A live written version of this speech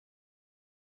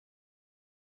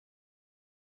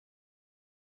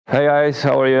Hey guys,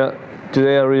 how are you?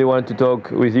 Today I really want to talk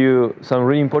with you some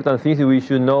really important things that we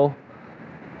should know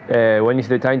when it's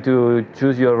the time to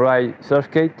choose your right surf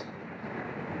skate.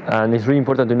 And it's really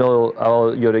important to know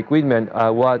about your equipment,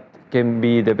 what can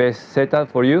be the best setup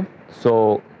for you.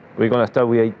 So we're gonna start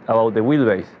with about the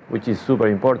wheelbase, which is super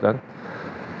important.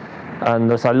 And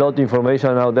there's a lot of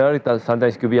information out there that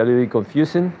sometimes could be a little bit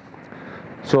confusing.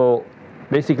 So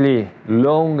basically,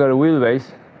 longer wheelbase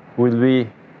will be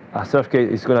a surf skate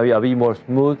is going to be a bit more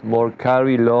smooth, more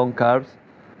carry, long curves,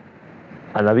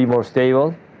 and a bit more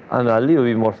stable, and a little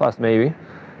bit more fast maybe.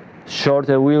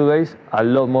 Shorter wheelbase, a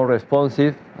lot more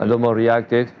responsive, a lot more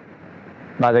reactive,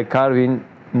 but the carving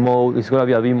mode is going to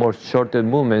be a bit more shorter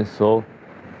movement, so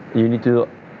you need to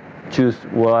choose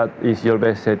what is your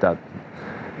best setup.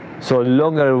 So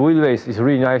longer wheelbase is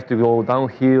really nice to go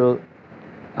downhill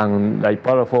and like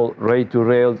powerful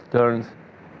rail-to-rail turns,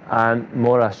 and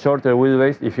more a shorter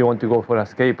wheelbase if you want to go for a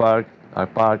skate park,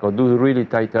 or do really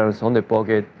tight turns on the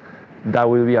pocket. That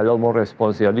will be a lot more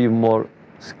responsive, a little more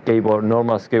skateboard,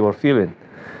 normal skateboard feeling.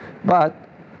 But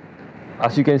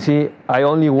as you can see, I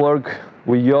only work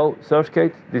with Yo Surf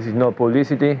Skate. This is not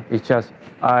publicity. It's just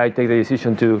I take the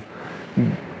decision to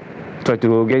try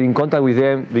to get in contact with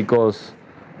them because,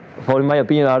 in my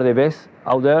opinion, are the best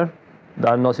out there.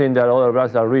 I'm not saying there are other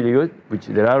brands that are really good, which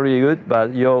they are really good,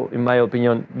 but Yo, in my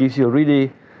opinion, gives you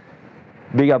really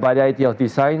big a variety of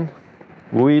design,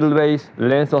 wheelbase,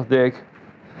 length of deck,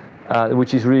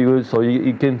 which is really good, so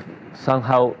you can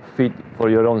somehow fit for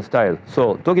your own style.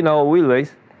 So talking about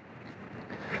wheelbase,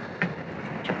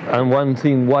 and one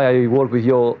thing why I work with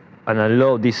Yo and I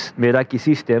love this Meraki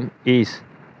system is,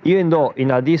 even though in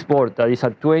this board that is a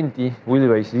 20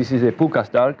 wheelbase, this is the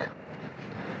Pukas Dark,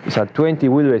 it's a 20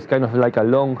 wheelbase, kind of like a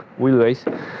long wheelbase.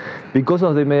 Because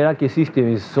of the Meraki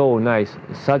system is so nice,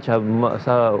 such a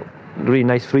really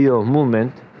nice freedom of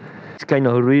movement. It's kind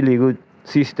of a really good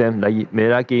system, like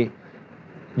Meraki.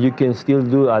 You can still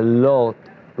do a lot,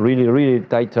 really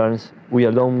tight turns with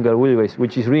a longer wheelbase,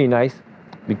 which is really nice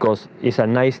because it's a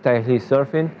nice tightly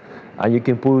surfing, and you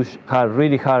can push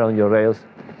really hard on your rails.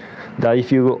 That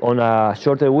if you on a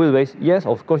shorter wheelbase, yes,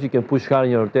 of course you can push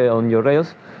hard on your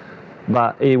rails,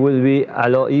 but it will be a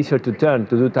lot easier to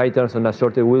do tight turns on a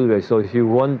shorter wheelbase. So if you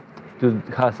want to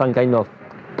have some kind of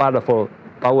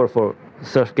powerful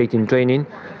surf skating training,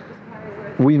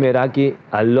 with Meraki,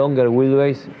 a longer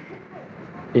wheelbase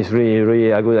is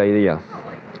really a good idea.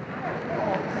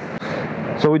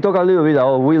 So we talk a little bit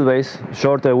about wheelbase,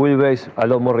 shorter wheelbase, a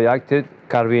lot more reactive,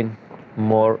 carving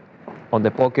more on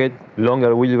the pocket, longer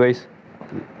wheelbase,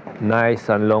 nice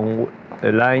and long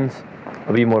lines,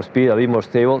 a bit more speed, a bit more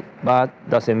stable, but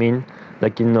doesn't mean they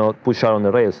cannot push out on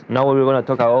the rails. Now we're going to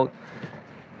talk about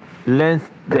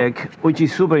length deck, which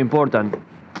is super important.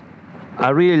 I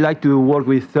really like to work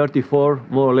with 34,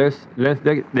 more or less, length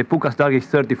deck. The Pukas Dark is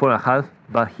 34.5,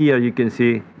 but here you can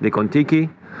see the Kontiki,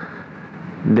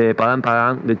 the Padang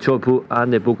Padang, the Chopu,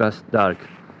 and the Pukas Dark.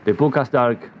 The Pukas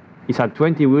Dark is a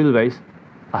 20 wheelbase,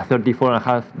 a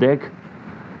 34.5 deck.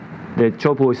 The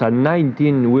Chopu is a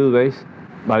 19 wheelbase,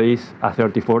 but it's a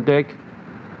 34 deck.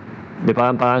 The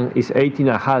Padang Padang is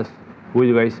 18.5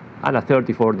 wheelbase and a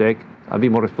 34 deck, a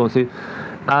bit more responsive.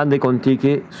 And the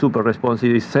Kontiki, super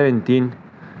responsive, is 17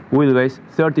 wheelbase,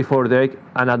 34 deck,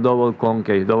 and a double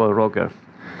concave, double rocker.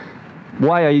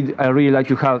 Why I really like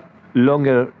to have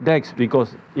longer decks?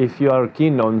 Because if you are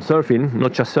keen on surfing,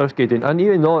 not just surf skating, and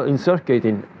even though in surf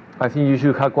skating, I think you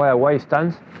should have quite a wide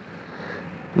stance.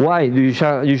 Why do you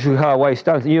should have a wide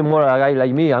stance? Even more a guy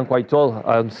like me, I'm quite tall,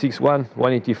 I'm 6'1",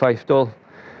 185 tall.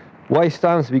 Wide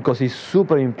stance because it's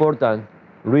super important,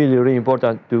 really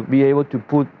important to be able to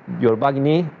put your back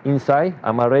knee inside.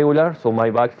 I'm a regular, so my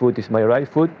back foot is my right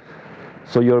foot.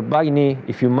 So your back knee,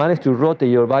 if you manage to rotate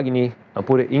your back knee and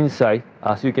put it inside,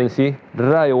 as you can see,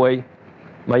 right away,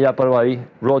 my upper body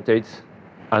rotates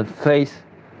and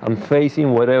I'm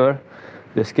facing whatever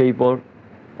the skateboard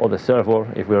or the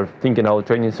surfboard, if we're thinking about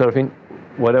training surfing,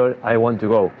 wherever I want to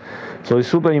go. So it's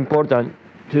super important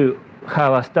to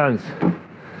have a stance.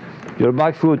 Your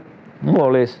back foot, more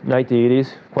or less 90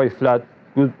 degrees, quite flat,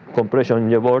 good compression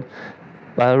in your board.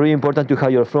 But really important to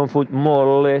have your front foot more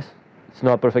or less, it's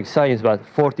not perfect science, but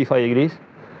 45 degrees.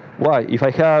 Why? If I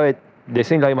have it the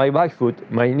same like my back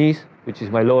foot, my knees, which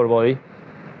is my lower body,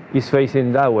 is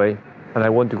facing that way, and I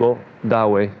want to go that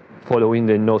way, following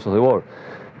the nose of the board.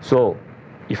 So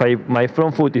if my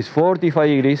front foot is 45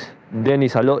 degrees, then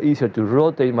it's a lot easier to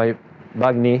rotate my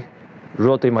back knee,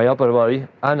 rotate my upper body,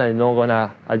 and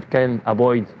I can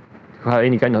avoid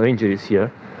any kind of injuries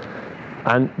here.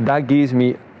 And that gives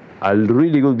me a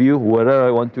really good view wherever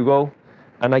I want to go,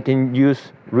 and I can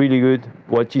use really good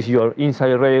what is your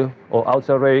inside rail or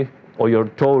outside rail or your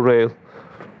toe rail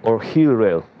or heel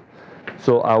rail.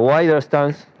 So a wider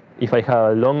stance, if I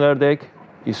have a longer deck,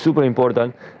 is super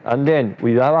important. And then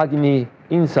with a back knee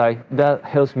inside, that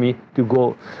helps me to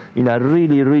go in a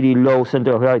really, really low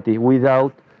center of gravity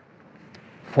without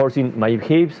forcing my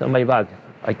hips and my back.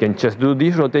 I can just do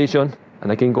this rotation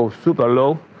and I can go super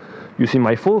low using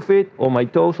my full feet or my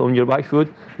toes on your back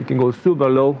foot. You can go super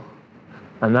low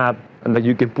and up, and then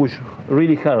you can push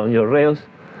really hard on your rails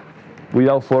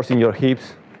without forcing your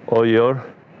hips or your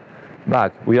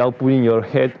back, without putting your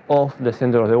head off the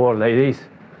center of the board like this.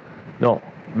 No,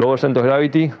 lower center of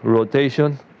gravity,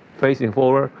 rotation, facing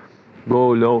forward, go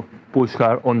low, push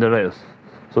hard on the rails.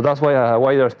 So that's why a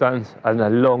wider stance and a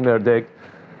longer deck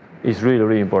is really,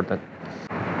 really important.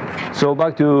 So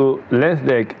back to length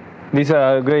deck. This is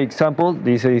a great example.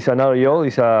 This is an REO.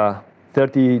 It's a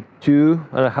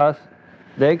 32.5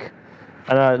 deck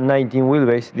and a 19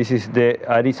 wheelbase. This is the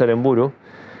Ariza Remburu,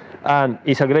 and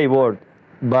it's a great board,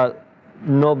 but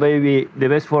not maybe the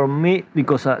best for me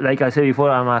because, like I said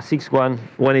before, I'm a 6'1",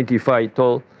 185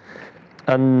 tall,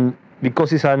 and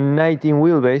because it's a 19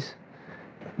 wheelbase,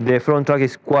 the front track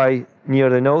is quite near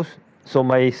the nose, so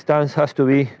my stance has to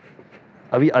be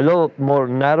a lot more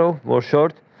narrow, more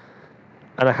short,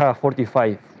 and I have a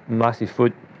 45 massive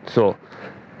foot, so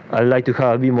I like to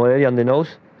have a bit more area on the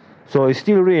nose. So it's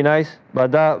still really nice,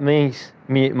 but that makes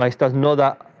my stance not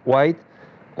that wide,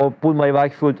 or put my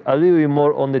back foot a little bit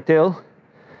more on the tail.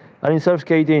 And in surf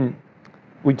skating,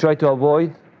 we try to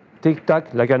avoid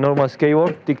tic-tac, like a normal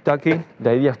skateboard, tic-tacking.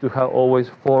 The idea is to have always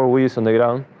 4 wheels on the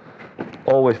ground,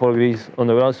 always 4 wheels on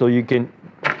the ground, so you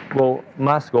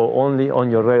must go only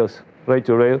on your rails, rail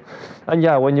to rail. And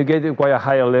yeah, when you get quite a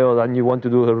higher level and you want to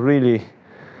do a really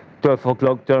 12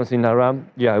 o'clock turns in a ramp,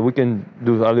 yeah, we can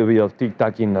do a little bit of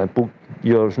tic-tacking and put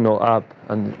your snow up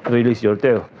and release your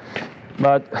tail.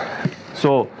 But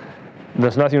so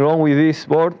there's nothing wrong with this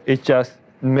board. It's just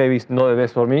maybe it's not the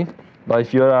best for me. But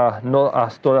if you're not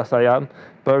as tall as I am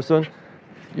person,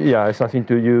 yeah, it's something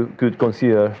you could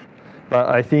consider. But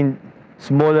I think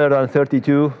smaller than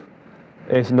 32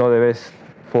 is not the best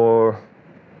for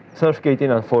surf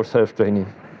skating and for surf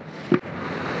training.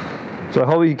 So I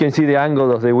hope you can see the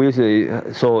angle of the wheels.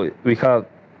 So we have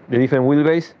the different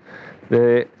wheelbase.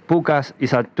 The Pukas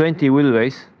is a 20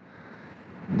 wheelbase.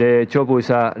 The Chopu is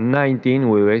a 19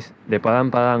 wheelbase. The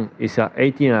Padang Padang is a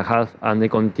 18.5, and the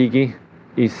Kontiki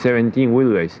is 17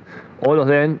 wheelbase. All of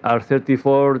them are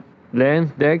 34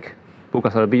 length deck.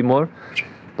 Pukas are a bit more.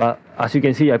 But as you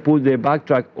can see, I put the back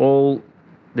track all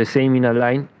the same in a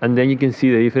line, and then you can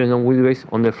see the difference on wheelbase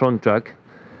on the front track.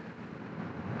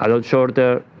 A lot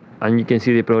shorter, and you can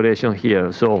see the progression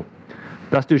here. So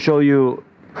that's to show you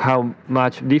how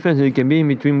much difference there can be in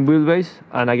between wheelbase.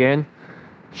 And again,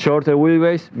 shorter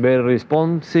wheelbase, very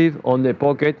responsive on the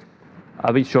pocket,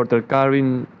 a bit shorter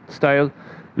carving style.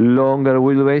 Longer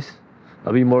wheelbase,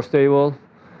 a bit more stable,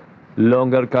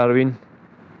 longer carving.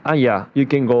 And yeah, you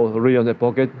can go really on the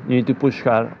pocket. You need to push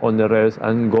hard on the rails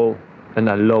and go in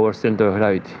a lower center of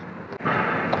gravity.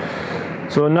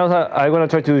 So now I'm going to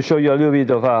try to show you a little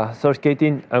bit of surf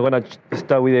skating. I'm going to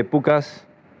start with the Pukas,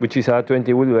 which is a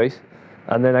 20 wheelbase,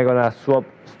 and then I'm going to swap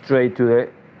straight to the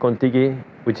Kontiki,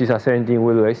 which is a 17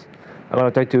 wheelbase. I'm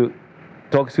going to try to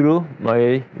talk through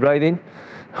my riding.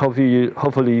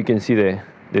 Hopefully you can see the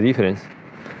difference.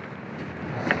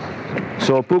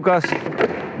 So Pukas,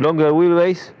 longer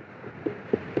wheelbase,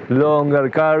 longer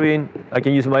carving. I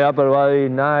can use my upper body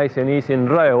nice and easy, and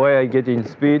right away I get in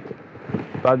speed.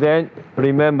 But then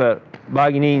remember,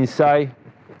 back knee inside,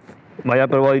 my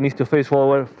upper body needs to face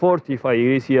forward 45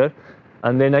 degrees here,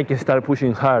 and then I can start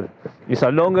pushing hard. It's a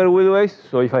longer wheelbase,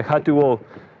 so if I had to go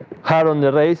hard on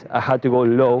the race, I had to go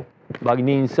low, back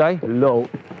knee inside, low.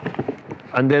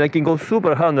 And then I can go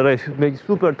super hard on the race, make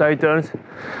super tight turns.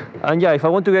 And yeah, if I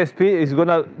want to get speed,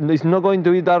 it's not going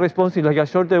to be that responsive like a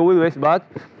shorter wheelbase, but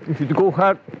if you go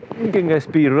hard, you can get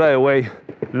speed right away.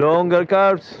 Longer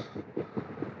curves,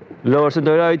 lower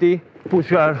center of gravity,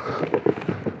 push hard,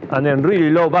 and then really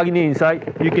low back knee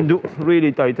inside. You can do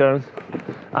really tight turns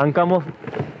and come off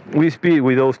with speed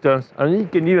with those turns, and you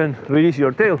can even release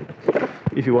your tail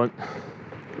if you want.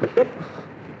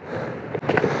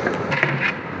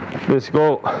 Let's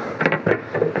go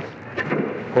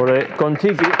for the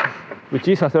Kontiki, which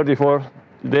is a 34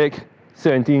 deck,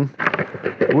 17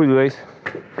 wheelbase,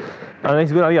 and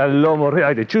it's gonna be a lot more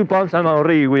reactive. 2 pumps, I'm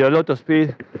already with a lot of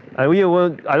speed, and when you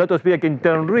want a lot of speed, I can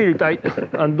turn really tight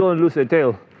and don't lose the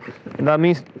tail. And that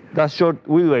means that short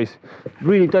wheelbase,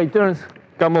 really tight turns,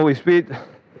 come up with speed,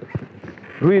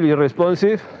 really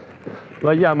responsive,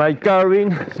 But yeah, my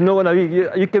carving is not gonna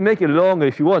be, you can make it longer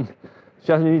if you want.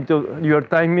 Just need to, your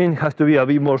timing has to be a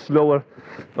bit more slower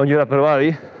on your upper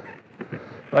body.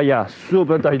 But yeah,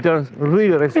 super tight turns,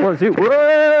 really responsive.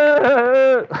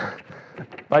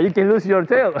 But you can lose your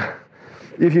tail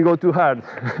if you go too hard.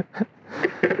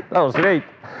 That was great.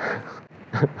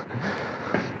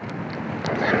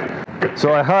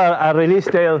 So I had a release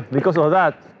tail because of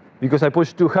that, because I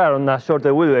pushed too hard on a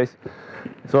shorter wheelbase.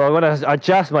 So I'm gonna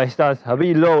adjust my stance a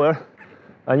bit lower.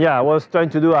 And yeah, I was trying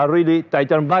to do a really tight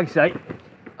turn backside,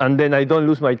 and then I don't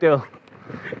lose my tail.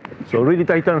 So really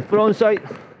tight turn front side,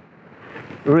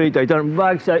 really tight turn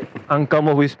backside, and come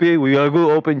up with speed with a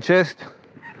good open chest.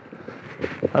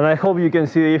 And I hope you can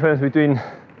see the difference between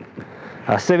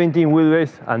a 17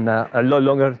 wheelbase and a lot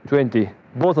longer 20.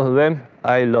 Both of them,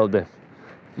 I love them.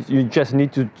 You just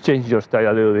need to change your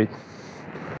style a little bit.